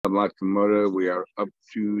We are up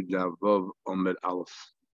to Davov Omed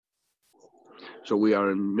Aleph. So we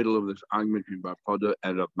are in the middle of this argument between Bar Pada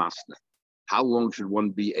and Rav Masna. How long should one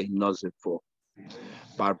be a Nazir for?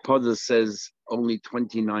 Bar Pada says only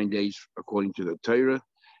 29 days according to the Torah,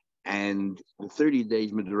 and the 30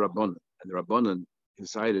 days with the Rabbanan. And the Rabbanan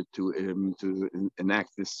decided to enact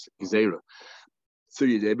this Gezerah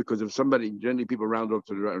 30 days because if somebody, generally people round up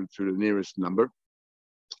to the nearest number,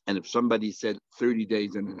 and if somebody said 30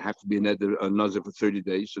 days, then it have to be a Nazir for 30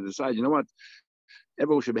 days. So decide, you know what?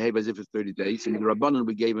 Everyone should behave as if it's 30 days. And the Rabbanan,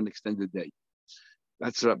 we gave an extended day.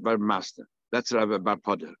 That's Rav Masna. That's Rav Bar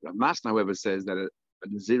Pada. Rav Masna, however, says that a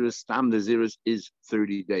Naziris, Stam Naziris is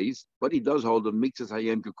 30 days, but he does hold a Mixas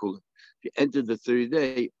Hayem Kekula. If you entered the 30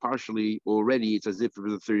 day, partially already, it's as if it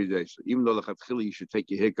was a 30 days. So even though the Chatchili, you should take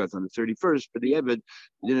your haircuts on the 31st, but the Eved,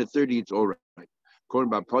 within the 30, it's all right.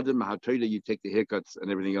 According to Padim, Mahatoida, you take the haircuts and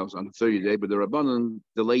everything else on the 30 day, but the Rabbanan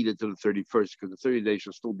delayed it to the 31st because the 30 days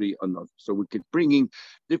should still be another. So we keep bringing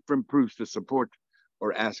different proofs to support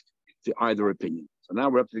or ask to either opinion. So now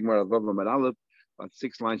we're up to the Gemara Vav Amud Aleph, about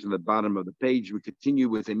 6 lines on the bottom of the page. We continue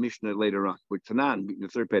with a Mishnah later on. With Tanan, the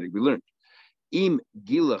third pedic, we learned Im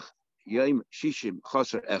Gilach Yom Shishim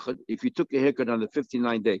Chaser Echad. If you took a haircut on the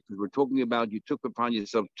 59th day, because we're talking about you took upon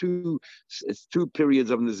yourself two periods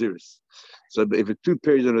of Naziris. So if it's 2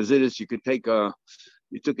 periods of Naziris, you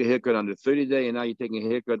took a haircut on the 30th day, and now you're taking a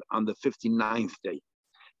haircut on the 59th day.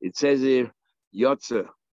 It says here, Yotze,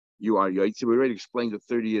 you are Yotze. We already explained the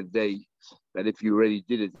 30th day that if you already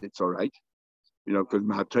did it, it's all right. You know, because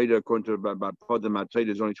Mahatoida, according to Bar Pada, Mahatoida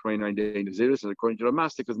is only 29 days in Naziris, and according to the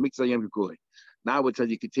Master, because Mitzvah Yom Kekule. Now it says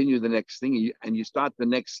you continue the next thing, and you start the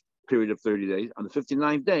next period of 30 days on the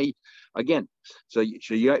 59th day again. So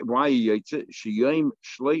why Yotze? Sheyom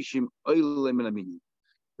Shloishim Oilem Minamini.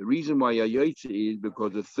 The reason why Yotze is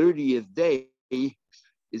because the 30th day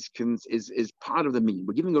is part of the minyan.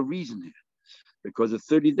 We're giving a reason here because the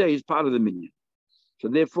 30th day is part of the minyan. So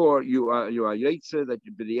therefore, you are Yotze, that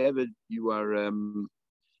you be the Eved, you are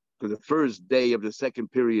because the first day of the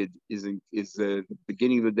second period is the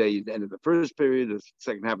beginning of the day, the end of the first period. The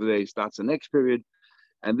second half of the day starts the next period,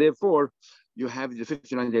 and therefore you have the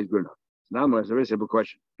 59 days good enough. Now, that's a very simple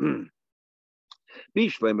question.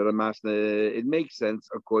 It makes sense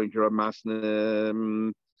according to Rav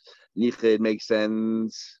Masna. It makes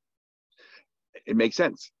sense. It makes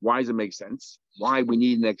sense. Why does it make sense? Why we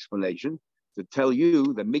need an explanation? To tell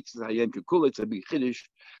you that mixes hayem kekula, it's a big chiddush,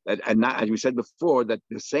 and not, as we said before, that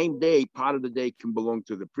the same day, part of the day can belong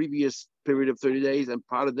to the previous period of 30 days, and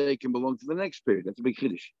part of the day can belong to the next period. That's a big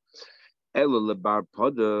chiddush. Ela Bar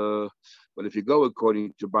Pada, but if you go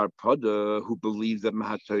according to Bar Pada, who believes that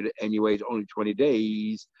Mahatoida anyway is only 20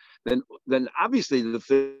 days, then obviously the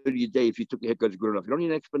 30th day, if you took a haircut, is good enough. You don't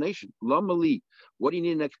need an explanation. Lamali, what do you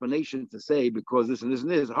need an explanation to say? Because this and this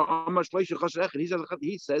and this. How much he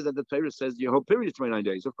says that the Torah says your whole period is 29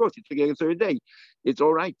 days. Of course, you took a 30th day. It's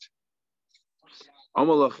all right.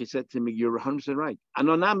 Amalach, he said to me, you're 100% right.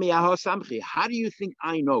 How do you think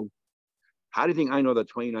I know? How do you think I know that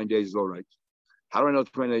 29 days is all right? How do I know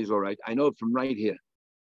 29 days is all right? I know it from right here.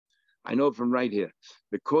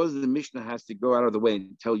 Because the Mishnah has to go out of the way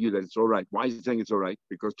and tell you that it's all right. Why is it saying it's all right?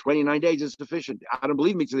 Because 29 days is sufficient. I don't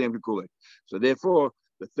believe me to the end of Kule. So therefore,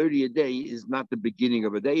 the 30th day is not the beginning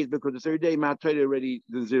of a day. It's because the 30th day, Mahatoida already,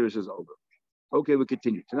 the Naziris is over. Okay, we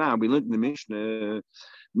continue. So now we learned in the Mishnah,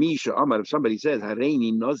 Misha Amar, if somebody says,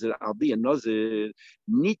 Hareini Nazir, I'll be a Nazir,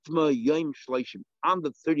 Nitma Yom Shleishim. On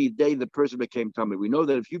the 30th day, the person became tummy. We know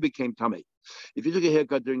that if you became tummy, if you took a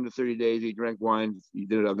haircut during the 30 days, you drank wine, you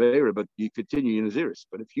did it Avera, but you continue in Naziris.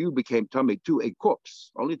 But if you became tummy to a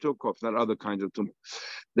corpse, only to a corpse, not other kinds of tummy,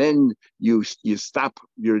 then you stop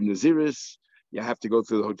your Naziris. You have to go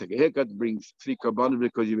through the whole, take a haircut, bring 3 karbanas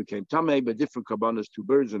because you became tamei, but different karbanas, 2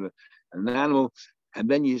 birds and an animal. And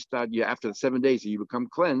then you start, after the 7 days, you become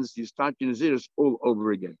cleansed, you start your Naziris all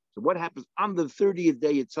over again. So what happens on the 30th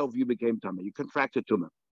day itself, you became tamei, you contracted tumah.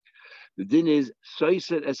 The din is,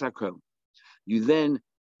 soiser es hakol. You then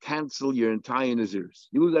cancel your entire Naziris.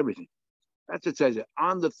 You lose everything. That's what it says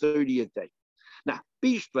on the 30th day. Now,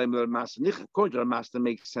 according to the master,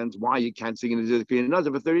 makes sense why you can't sing in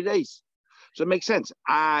Naziris for 30 days. So it makes sense.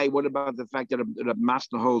 What about the fact that a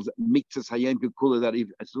master holds Miktas Hayem Kekula, that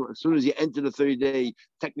as soon as you enter the 30th day,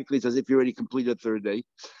 technically it's as if you already completed the 3rd day.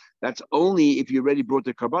 That's only if you already brought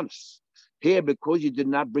the karbanos. Here, because you did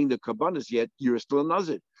not bring the karbanos yet, you're still a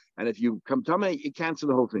Nazir. And if you come Tamei, you cancel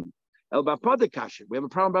the whole thing. El Bapada Kasha, we have a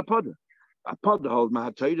problem about Pada. Pada holds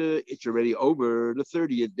Mahatoida, it's already over. The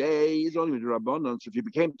 30th day is only with the Rabbanon. So if you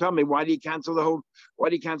became Tamei, why do you cancel the whole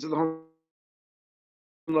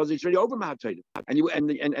Nazir, it's already over Mahatayim. And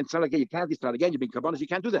it's not like you can't start again, you've been Kabbalah, you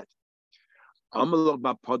can't do that. Amalok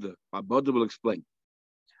Bapada will explain.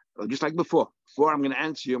 Just like before. Before I'm going to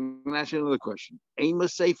answer you, I'm going to ask you another question. Ema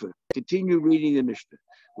Sefer, continue reading the Mishnah.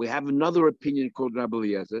 We have another opinion called Rabbi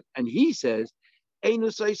Eliezer, and he says, Rabbi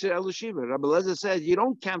Eliezer says you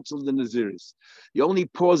don't cancel the Naziris. You only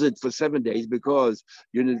pause it for 7 days because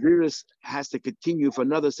your Naziris has to continue for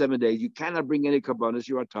another 7 days. You cannot bring any kabbanas,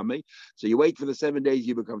 you are tamei. So you wait for the 7 days,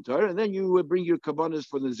 you become Torah, and then you bring your kabbanas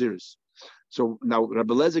for Naziris. So now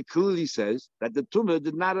Rabbi Eliezer clearly says that the Tumah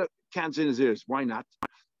did not cancel Naziris. Why not?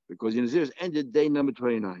 Because the Naziris ended day number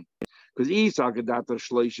 29. Because if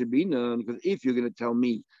you're going to tell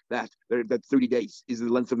me that 30 days is the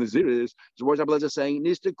length of Naziris, so what's Rabbi Eliezer saying?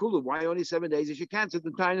 Why only 7 days? You should cancel the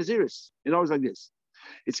entire Naziris. It's always like this.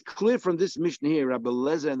 It's clear from this Mishnah here, Rabbi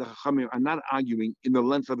Eliezer and the Chachamim are not arguing in the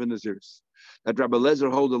length of a Naziris. That Rabbi Eliezer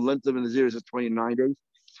holds the length of a Naziris as 29 days,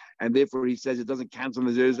 and therefore he says it doesn't cancel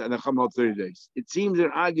Naziris, and the Chachamim hold 30 days. It seems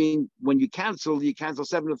they're arguing when you cancel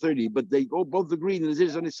 7 to 30, but they both agree the Naziris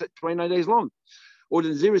is only 29 days long. Or the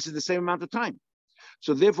Naziris is the same amount of time.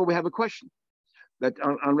 So therefore we have a question that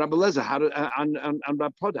on Rabbi Eliezer, on Rabbi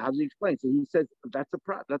Poda, how does he explain? So he says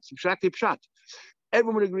that's exactly pshat.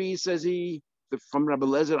 Everyone agrees, says he, from Rabbi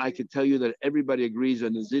Eliezer, I can tell you that everybody agrees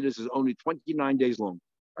that Naziris is only 29 days long.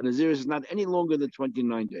 A Naziris is not any longer than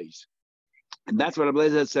 29 days. And that's what Rabbi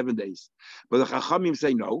Eliezer has 7 days. But the Chachamim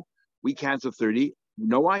say, no, we cancel 30. You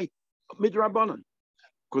know why? Midrabanan.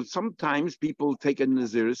 Because sometimes people take a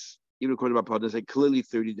Naziris, even according to Rabbi Poda, say clearly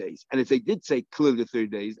 30 days. And if they did say clearly 30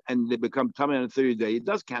 days and they become Tamei on a 30 day, it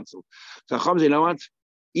does cancel. So Chacham say, you know what?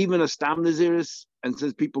 Even a Stam Naziris, and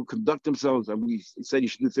since people conduct themselves, and we said you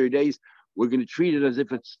should do 30 days, we're going to treat it as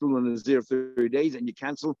if it's still a Nazir of 30 days, and you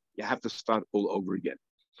cancel, you have to start all over again.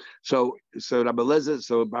 So Rabbi Eliezer,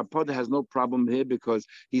 so Rabbi Poda has no problem here because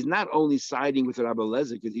he's not only siding with Rabbi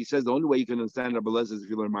Eliezer, because he says the only way you can understand Rabbi Eliezer is if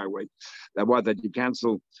you learn my way. That you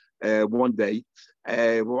cancel 1 day.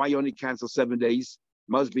 Why you only cancel 7 days?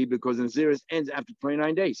 Must be because the Naziris ends after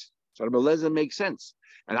 29 days. So Rabbi Eliezer makes sense.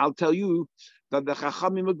 And I'll tell you that the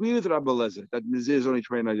Chachamim agree with Rabbi Eliezer that Nazir is only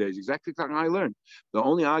 29 days. Exactly how I learned. The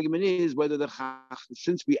only argument is whether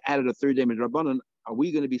since we added a 3rd day Midrabanan, are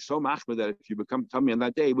we going to be so machmir that if you become tummy on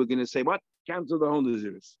that day, we're going to say, what? Cancel the whole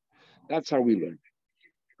Naziris. That's how we learn.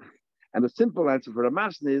 And the simple answer for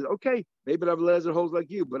Ramasna is, okay, maybe Rabbi Eliezer holds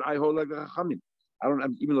like you, but I hold like the Chachamim. I don't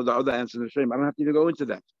have, even though the other answer is the same, I don't have to even go into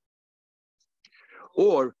that.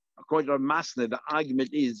 Or, according to Ramasna, the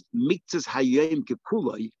argument is, Miktzas Hayim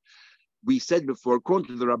Kekulai. We said before, according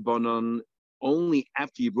to the Rabbanon, only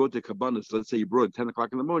after you brought the kabbanas, so let's say you brought it 10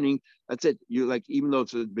 o'clock in the morning, that's it. You like, even though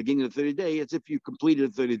it's the beginning of the 30 day, it's if you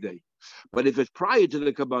completed a 30 day. But if it's prior to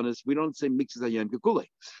the kabbanas, we don't say mixes hayam kekule.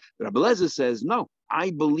 Rabbi Eliezer says, no,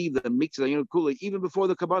 I believe that mixes hayam kekule, even before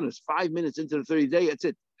the kabbanas, 5 minutes into the 30 day, that's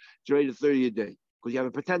it. It's already the 30th day. Because you have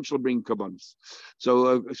a potential to bring kabbanas.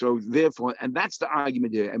 So therefore, and that's the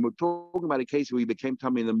argument here. And we're talking about a case where he became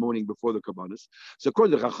tummy in the morning before the kabbanas. So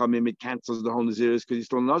according to Chachamim, it cancels the whole Naziris because he's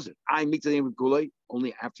still Nazir. I mix it with kulei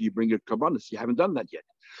only after you bring your kabbanas. You haven't done that yet.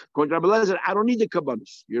 According to Rabbi Eliezer, I don't need the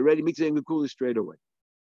kabbanas. You're already mixing with kulei straight away.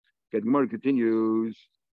 Okay, the Gemara continues.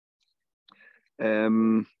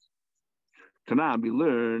 Tanan, we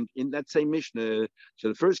learned in that same Mishnah. So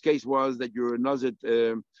the first case was that you're a Nazir.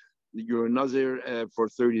 You're a Nazir for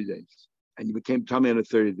 30 days, and you became tummy on a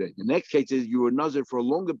 30 day. The next case is you were a Nazir for a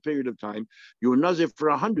longer period of time. You were a Nazir for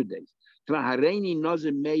 100 days.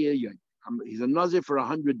 He's a Nazir for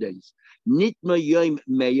 100 days. Nitma Yom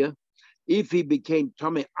Meya. If he became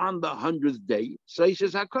tummy on the 100th day, so he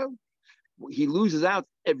says, he loses out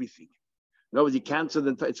everything. In other words, he canceled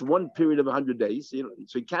the entire, it's one period of 100 days,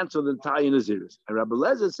 so he canceled the entire Naziris. And Rabbi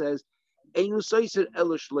Eliezer says, Rabbi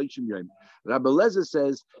Eliezer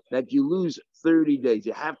says that you lose 30 days.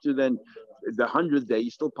 You have to then, the 100th day, you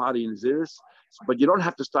still party in Naziris, but you don't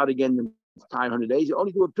have to start again the entire 100 days. You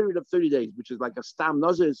only do a period of 30 days, which is like a Stam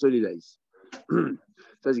Nazir is 30 days.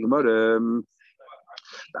 Says Gemara,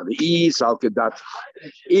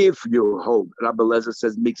 if you hold, Rabbi Eliezer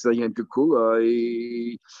says, Mixayim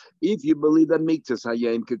Kekulai, if you believe that Mixas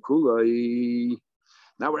Hayim Kekulai,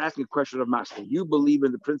 now we're asking a question of Master. You believe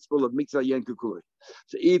in the principle of Mixah Yen Kukulai.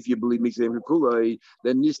 So if you believe Mixah Yen Kukulai,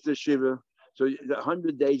 then Nista Shiva. So the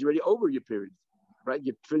 100 days already over your period, right?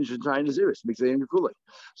 You finish the entire Naziris, Mixah Yen Kukulai.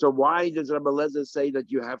 So why does Rabbi Eliezer say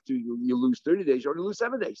that you have to, you lose 30 days, you only lose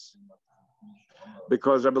 7 days?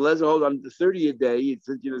 Because Rabbi Eliezer holds on the 30th day,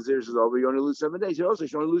 since your Naziris is over, you only lose 7 days. He also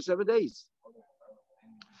should only lose 7 days.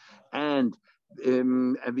 And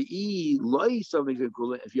if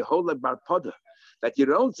you hold like Bar Poda, that you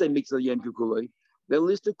don't say Mixah Yen Kukulai, then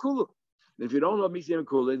list the kula. If you don't know Mixing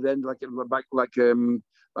Kula, then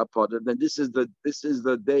then this is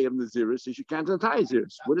the day of Naziris. You should cancel the entire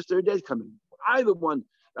Naziris. What is 30 days coming? Either one.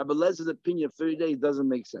 Rabbi Lezer's opinion of 30 days doesn't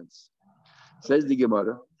make sense. Says the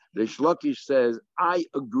Gemara. The Shlokish says, I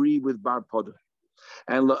agree with Bar Poda.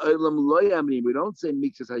 And we don't say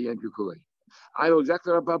Mixes Hayem Kulei. I know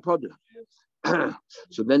exactly what Bar Poda.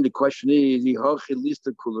 So then the question is, so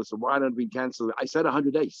why don't we cancel it? I said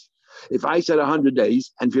 100 days. If I said 100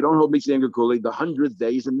 days, and if you don't hold Mixed Anger Kuli, the 100th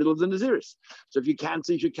day is in the middle of the Naziris. So if you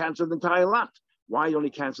cancel, you should cancel the entire lot. Why only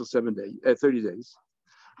cancel 30 days?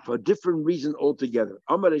 For a different reason altogether.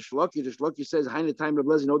 Amar Shloki says, Haina time of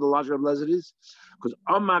Lezer, you know the logic of Lezer is? Because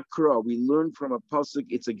Amakra, we learn from a pasuk,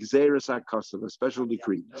 it's a Gzeres HaKasav, a special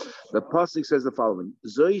decree. The pasuk says the following: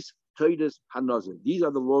 Zois Toides HaNazir. These are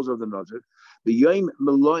the laws of the Nazir. The Yom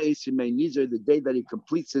Melois Yimei Nizir, the day that he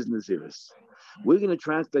completes his Naziris. We're going to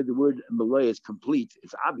translate the word Malay as complete.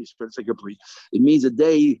 It's obvious, but it's a complete. It means a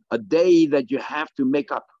day that you have to make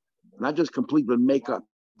up. Not just complete, but make up.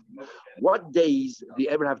 What days do you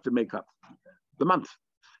ever have to make up? The month.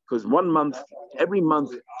 Because every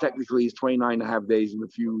month technically is 29 and a half days in a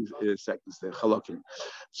few seconds there, halakim.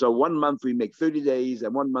 So 1 month we make 30 days,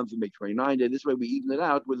 and 1 month we make 29 days. This way we even it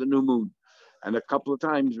out with a new moon. And a couple of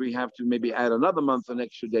times we have to maybe add another month, an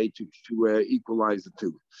extra day to equalize the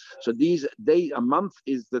two. So these days, a month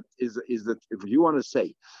is that if you want to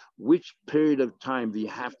say which period of time do you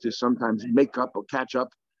have to sometimes make up or catch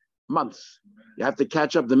up, months. You have to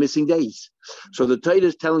catch up the missing days. So the Torah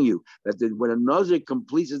is telling you that when a Nazir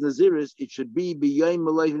completes his Naziris, it should be beyond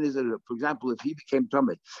Malaysian Nazir. For example, if he became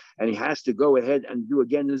Tamid and he has to go ahead and do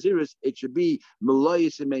again Naziris, it should be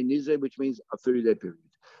Malaysian Nazir, which means a 30-day period.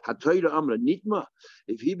 Amra Nitma,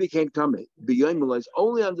 if he became Tamid beyond Malaysia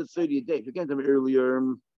only on the 30th day, if he became Tamid earlier,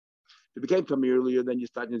 then you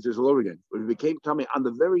start Naziris all over again. But if it became Tamid on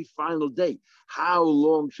the very final day, how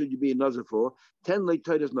long should you be a Nazir for? 10 late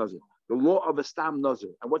Torah's Nazir. The law of a Stam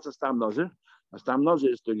Nazir. And what's a Stam Nazir? A Stam Nazir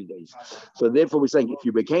is 30 days. So therefore we're saying if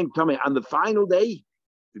you became Tamid on the final day,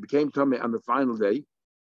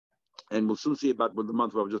 and we'll soon see about what the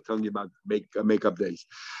month I was just telling you about make-up days.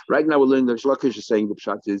 Right now we're learning that Shlokish is saying the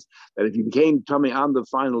pshat is that if you became tummy on the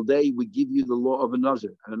final day, we give you the law of a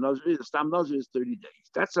Nazir. And a Nazir is, a Stam Nazir is 30 days.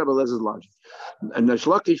 That's Rabbi Lezer's logic. And the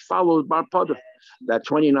Shlokish follows Bar Poda, that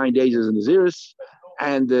 29 days is in the Naziris,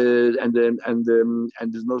 and there's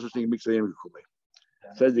no such thing as mixed Yom Kulei.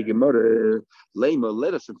 Says the Gemara, Lema,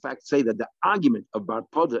 let us in fact say that the argument of Bar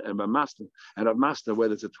Poda and Bar Master and of Master,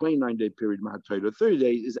 whether it's a 29-day period, or 30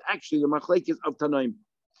 days, is actually the machlekes of Tanaim.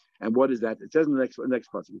 And what is that? It says in the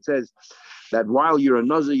next part. It says that while you're a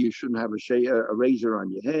Nazir, you shouldn't have a razor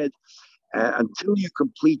on your head until you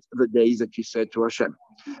complete the days that you said to Hashem.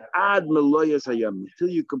 Ad meloyas hayam, until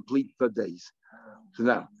you complete the days. So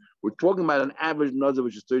now, we're talking about an average Nazir,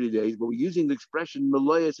 which is 30 days, but we're using the expression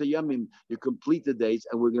Meloyas Hayamim, you complete the days,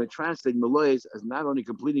 and we're going to translate Meloyas as not only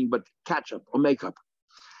completing, but catch up or make up.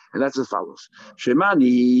 And that's as follows.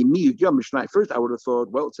 Shemani, mi yom mishnai. First, I would have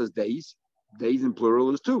thought, well, it says days. Days in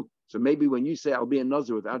plural is 2. So maybe when you say, I'll be a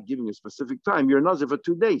Nazir without giving a specific time, you're a Nazir for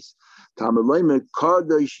 2 days.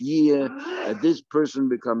 This person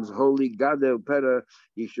becomes holy. Gadel Pera,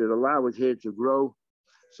 he should allow his hair to grow.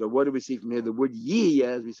 So what do we see from here? The word Yi,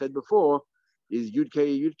 as we said before, is Yud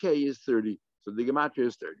K is 30. So the Gematria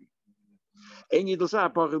is 30.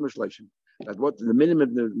 That what the minimum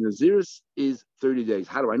of the Naziris is 30 days.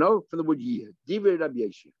 How do I know? From the word Yi.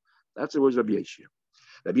 That's the word Rabbi Yeshua.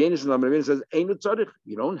 Rabbi Yeshua says,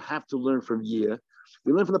 you don't have to learn from Yi.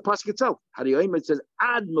 You learn from the pasuk itself. It says,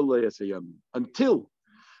 Ad until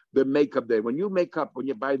the makeup day. When you make up, when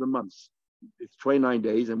you buy the months, it's 29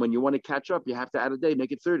 days, and when you want to catch up, you have to add a day,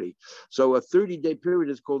 make it 30. So a 30-day period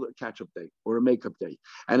is called a catch-up day or a make-up day.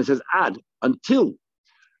 And it says add until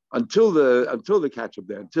the catch-up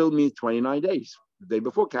day. Until means 29 days, the day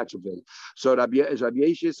before catch-up day. So Rabbi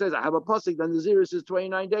Yeshua says, I have a pasuk, then the Naziris is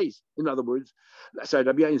 29 days. In other words, sorry,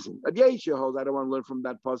 Rabbi Yeshua holds, I don't want to learn from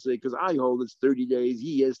that pasuk because I hold it's 30 days,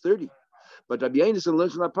 he is 30. But Rabbi Yeshua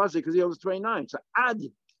learns from that pasuk because he holds 29. So add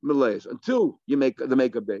Malayas until you make the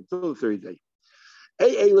makeup day, until the 30th day.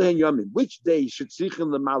 Which day should sichel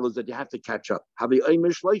the malas that you have to catch up? Every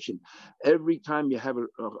time you have a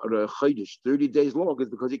chodesh 30 days long is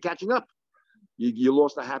because you're catching up. You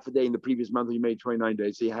lost a half a day in the previous month, you made 29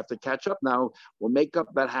 days, so you have to catch up now. We'll make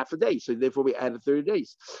up that half a day, so therefore we added 30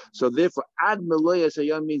 days. So therefore, add Malaya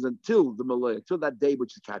Sayam means until the Malaya, until that day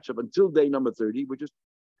which is catch up, until day number 30, which is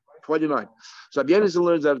 29. So Abyanis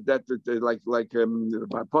learns that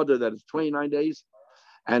by Potter that it's 29 days,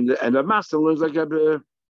 and the master learns like Rabbi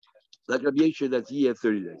Yeshua that's year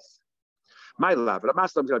 30 days. My love, Rav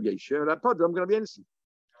Masna, I'm going to be Yesher. Rav Potter, I'm going to be innocent.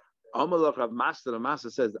 Amalach Rav Masna, Rav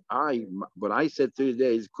Masna says, when I said 30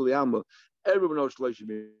 days, Kuli Alma, everyone knows Shloshim,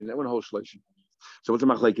 everyone knows Shloshim. So what's the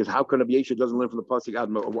machlek is how can Rabbi Yesher doesn't learn from the pasuk ad?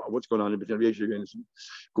 What's going on in between Rabbi Yesher and innocent?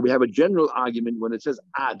 Could we have a general argument when it says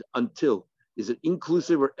ad until? Is it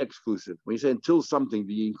inclusive or exclusive? When you say until something,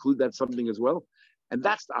 do you include that something as well? And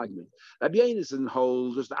that's the argument. Rabbi Yesher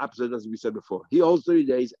holds just the opposite as we said before. He holds 30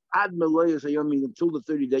 days ad meloyas hayomim until the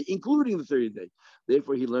 30 day, including the 30 day.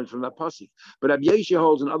 Therefore, he learns from that pasuk. But Rabbi Yesher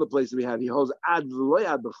holds in other places we have. He holds ad veloy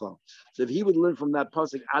ad b'chal. So if he would learn from that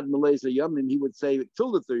pasuk ad meloyas hayomim, he would say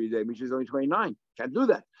till the 30 day, which is only 29. Can't do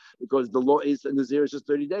that because the law is the Nazir is just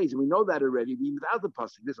 30 days, and we know that already. Even without the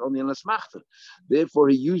pasuk, this only an asmachta. Therefore,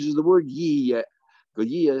 he uses the word yiyah. Because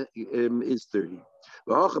yiyah is 30.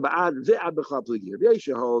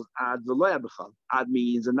 Ad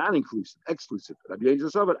means a non-inclusive, exclusive. Rabbi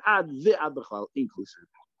Yosef said, ad ve'ad inclusive.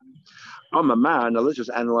 Now let's just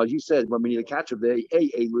analyze. You said when we need to catch up there,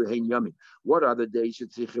 what are the days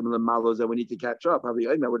that we need to catch up? I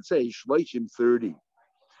would say 30.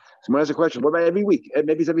 Someone asks a question, what about every week?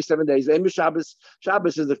 Maybe it's every 7 days. Shabbos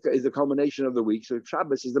is the culmination of the week. So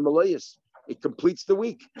Shabbos is the Malayas. It completes the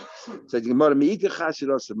week. So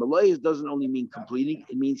Malayas doesn't only mean completing,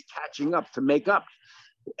 it means catching up, to make up.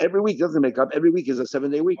 Every week doesn't make up. Every week is a 7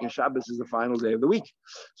 day week, and Shabbos is the final day of the week.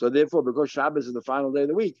 So therefore, because Shabbos is the final day of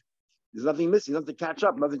the week, there's nothing missing, nothing to catch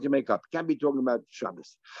up, nothing to make up. Can't be talking about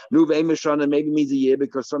Shabbos. Nuv Mishana maybe means a year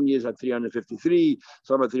because some years are 353,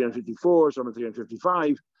 some are 354, some are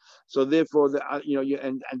 355. So therefore,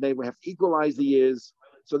 and they will have to equalize the years.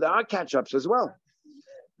 So there are catch-ups as well.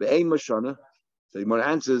 The Mishana. So the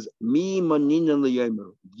answers,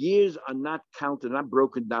 years are not counted, not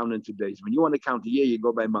broken down into days. When you want to count a year, you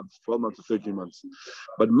go by months, 12 months or 13 months.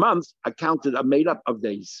 But months are made up of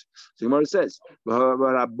days. So Gemara says, the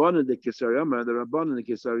Rabbanan the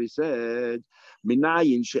Kisari said,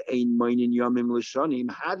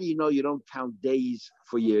 how do you know you don't count days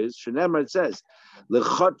for years? It says,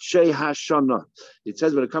 it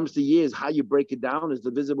says when it comes to years, how you break it down is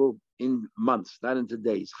divisible in months, not into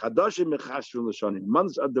days.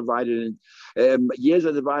 Months are divided in years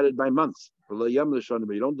are divided by months. But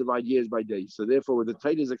you don't divide years by days. So therefore, when the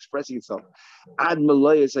Torah is expressing itself, ad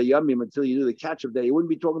malayas hayamim, until you do the catch-up day, it wouldn't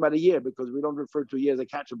be talking about a year because we don't refer to a year as a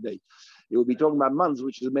catch-up day. It will be talking about months,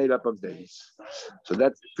 which is made up of days. So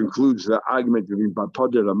that concludes the argument between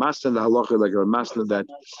Poder and Masna and the halacha like a Masna that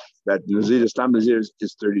Nazir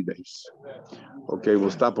is 30 days. Okay, we'll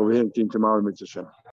stop over here and tomorrow, Mitzvah.